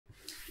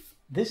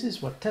This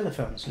is what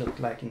telephones looked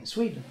like in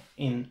Sweden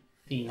in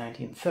the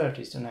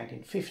 1930s to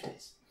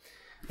 1950s.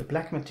 The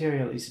black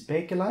material is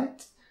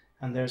bakelite,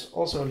 and there's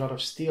also a lot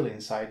of steel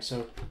inside,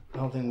 so the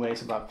whole thing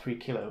weighs about 3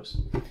 kilos.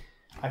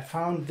 I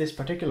found this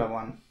particular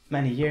one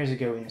many years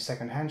ago in a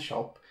second-hand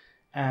shop,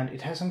 and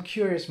it has some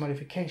curious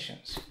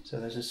modifications. So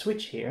there's a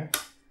switch here,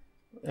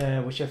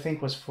 which I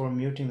think was for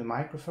muting the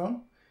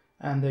microphone,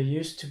 and there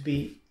used to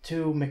be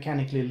 2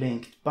 mechanically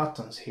linked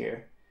buttons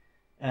here,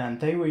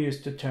 and they were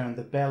used to turn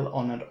the bell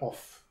on and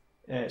off,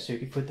 so you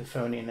could put the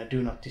phone in a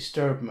do not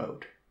disturb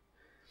mode.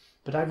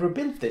 But I've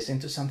rebuilt this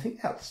into something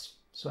else.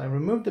 So I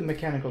removed the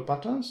mechanical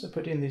buttons, I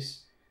put in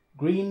this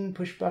green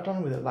push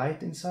button with a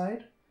light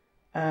inside,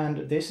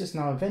 and this is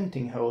now a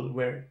venting hole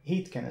where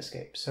heat can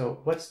escape. So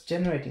what's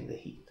generating the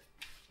heat?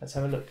 Let's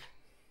have a look.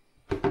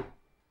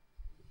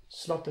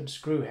 Slotted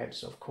screw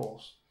heads, of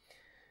course.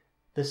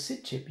 The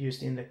SID chip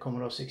used in the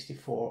Commodore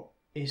 64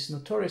 is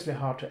notoriously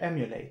hard to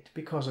emulate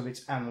because of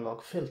its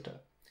analog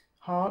filter.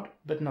 Hard,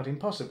 but not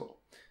impossible.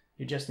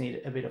 You just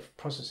need a bit of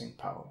processing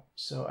power.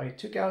 So I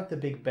took out the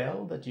big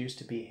bell that used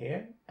to be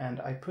here, and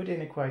I put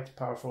in a quite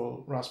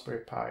powerful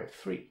Raspberry Pi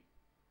 3.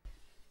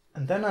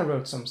 And then I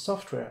wrote some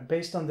software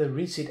based on the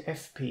Resid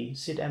FP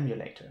SID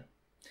emulator.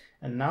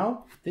 And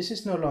now this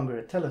is no longer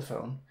a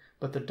telephone,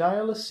 but the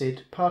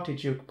Dial-a-SID party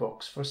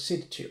jukebox for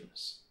SID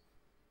tunes.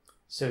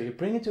 So you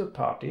bring it to a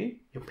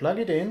party, you plug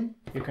it in,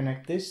 you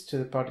connect this to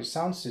the party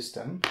sound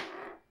system.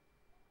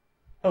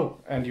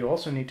 Oh, and you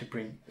also need to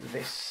bring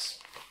this.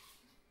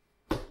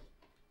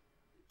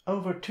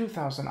 Over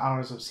 2,000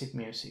 hours of SID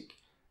music.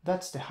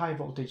 That's the high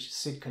voltage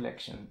SID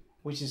collection,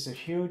 which is a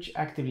huge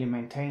actively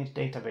maintained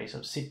database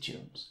of SID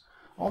tunes.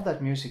 All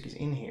that music is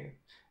in here,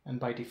 and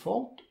by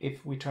default,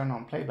 if we turn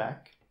on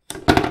playback,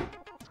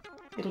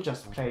 it'll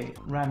just play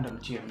random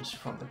tunes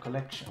from the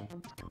collection.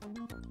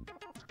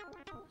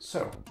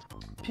 So,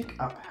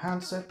 pick up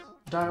handset,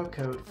 dial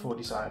code for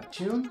desired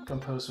tune,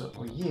 composer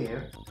or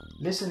year,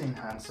 listen in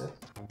handset,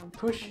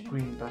 push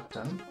green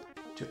button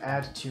to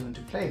add tune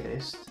to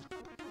playlist,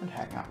 and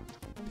hang up.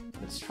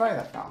 Let's try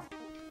that now.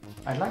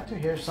 I'd like to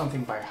hear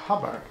something by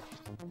Hubbard.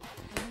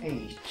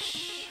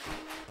 H.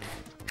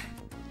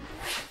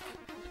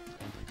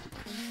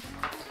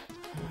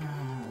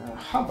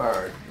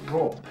 Hubbard,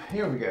 Rob.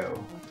 Here we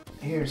go.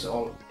 Here's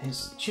all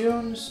his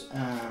tunes,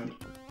 and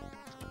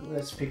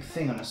let's pick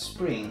Thing on a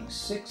Spring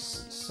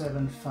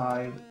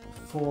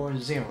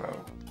 67540.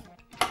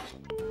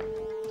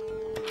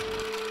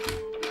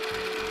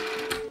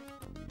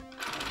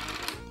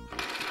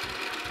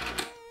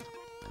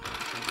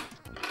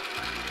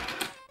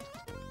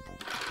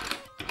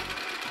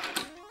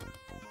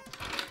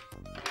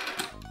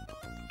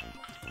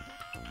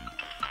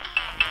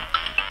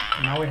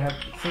 Now we have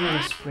Thing on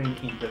a Spring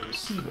in the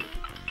receiver.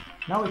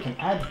 Now we can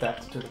add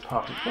that to the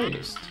party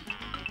playlist.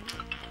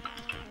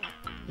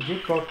 The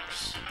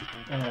jukebox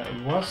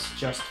was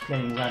just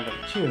playing random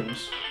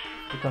tunes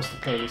because the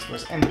playlist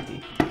was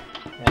empty.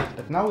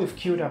 But now we've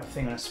queued up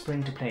Thing on a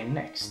Spring to play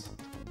next.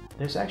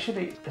 There's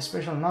actually a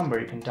special number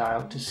you can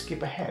dial to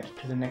skip ahead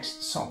to the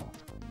next song.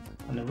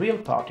 On a real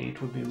party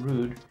it would be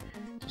rude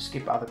to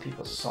skip other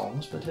people's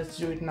songs, but let's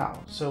do it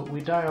now. So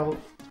we dial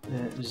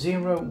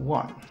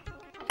 01.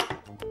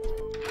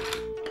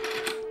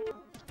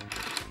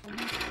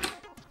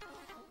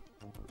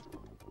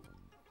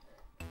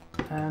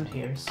 And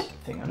here's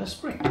Thing on a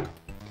Spring.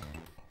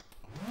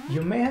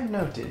 You may have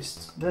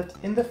noticed that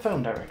in the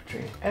phone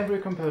directory every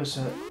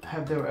composer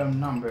have their own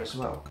number as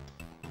well.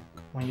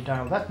 When you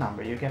dial that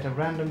number you get a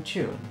random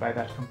tune by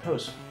that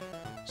composer.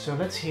 So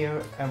let's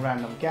hear a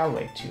random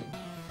Galway tune.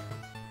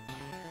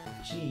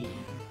 G.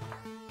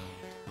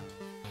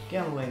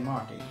 Galway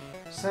Marty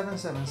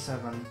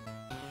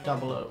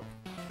 77700.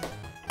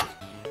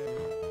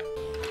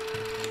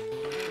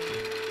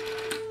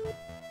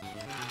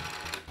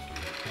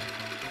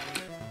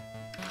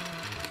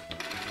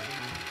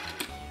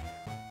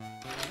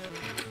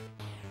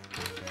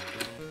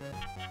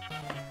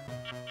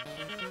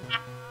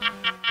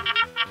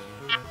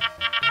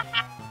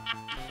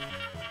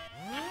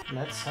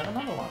 Let's have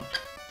another one.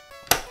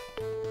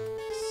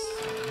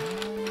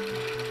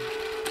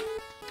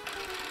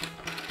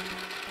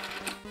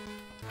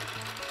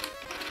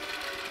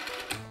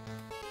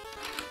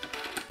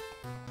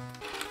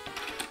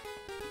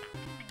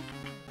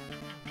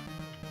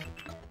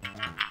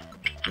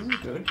 This is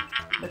good.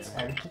 Let's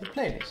add it to the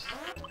playlist.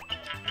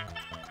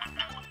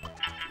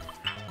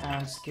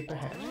 And skip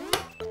ahead.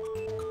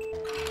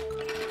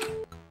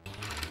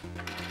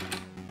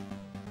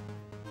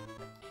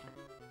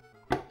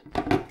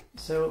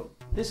 So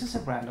this is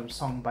a random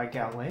song by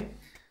Galway,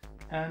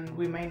 and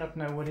we may not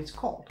know what it's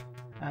called,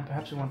 and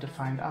perhaps we want to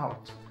find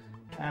out.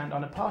 And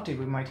on a party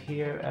we might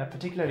hear a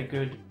particularly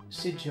good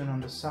SID tune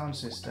on the sound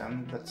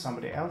system that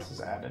somebody else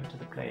has added to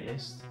the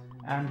playlist,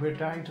 and we're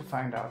dying to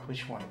find out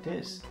which one it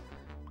is.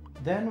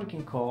 Then we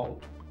can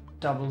call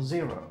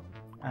 00,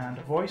 and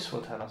a voice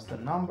will tell us the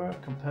number,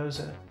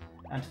 composer,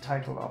 and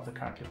title of the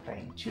currently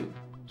playing tune.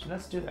 So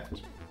let's do that.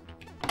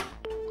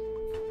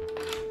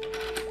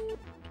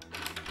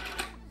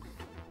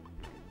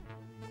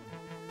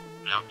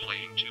 now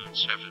playing tune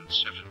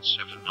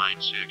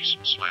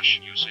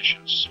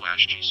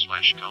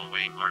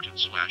 77796/musicians/G/Galway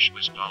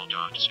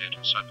Martin/Wisball.SID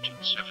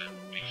subtune 7.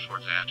 Before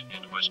that,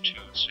 it was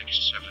tune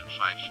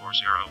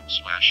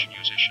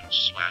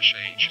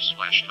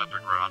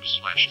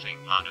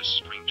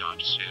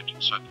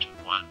 67540/musicians/H/Hubbergrab/Thing-on-a-Spring.SID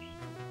subtune 1.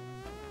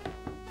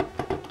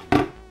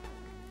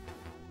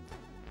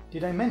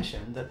 Did I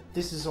mention that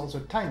this is also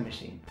a time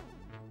machine?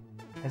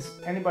 Has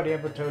anybody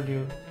ever told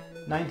you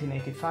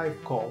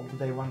 1985 called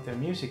they want their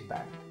music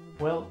back?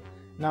 Well,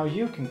 now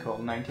you can call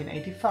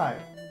 1985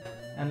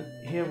 and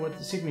hear what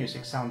the SID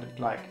music sounded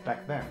like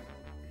back then.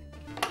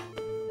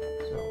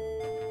 So,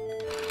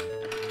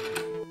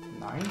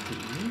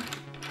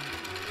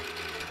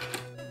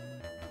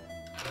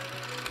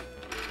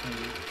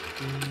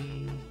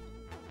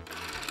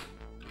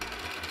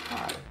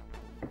 1985.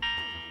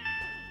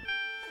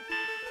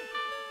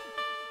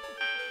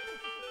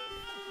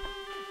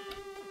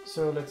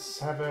 So let's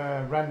have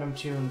a random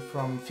tune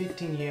from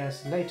 15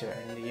 years later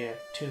in the year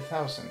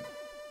 2000.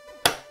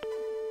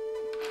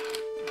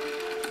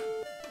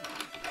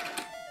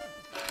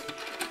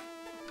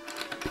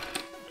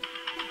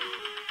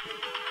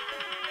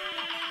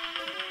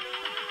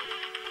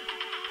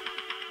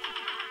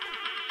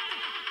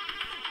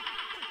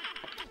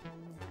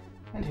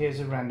 And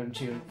here's a random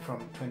tune from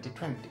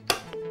 2020.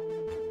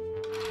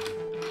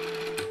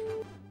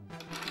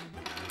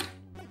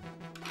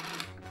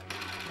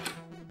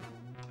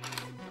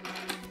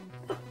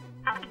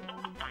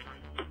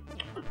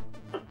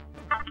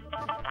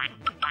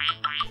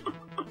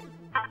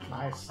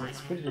 Nice,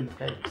 let's put it in the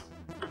playlist.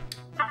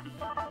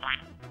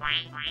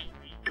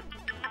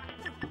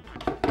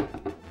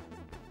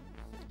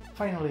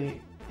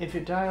 Finally, if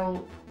you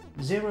dial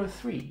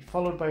 03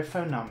 followed by a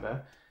phone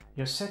number,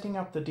 you're setting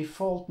up the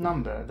default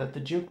number that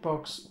the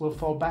jukebox will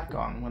fall back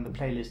on when the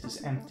playlist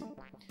is empty.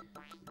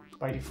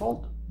 By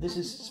default, this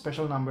is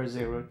special number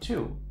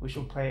 02, which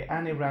will play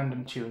any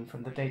random tune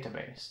from the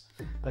database.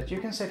 But you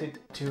can set it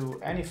to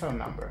any phone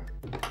number.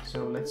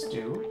 So let's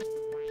do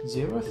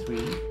 03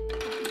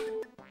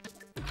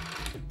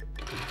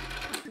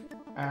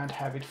 and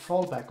have it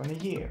fall back on a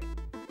year.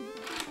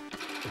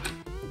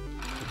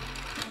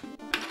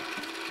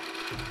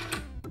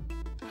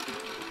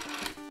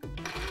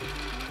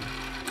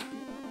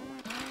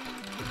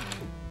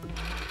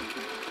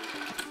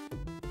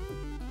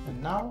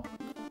 And now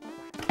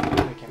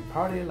we can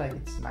party like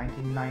it's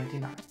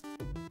 1999.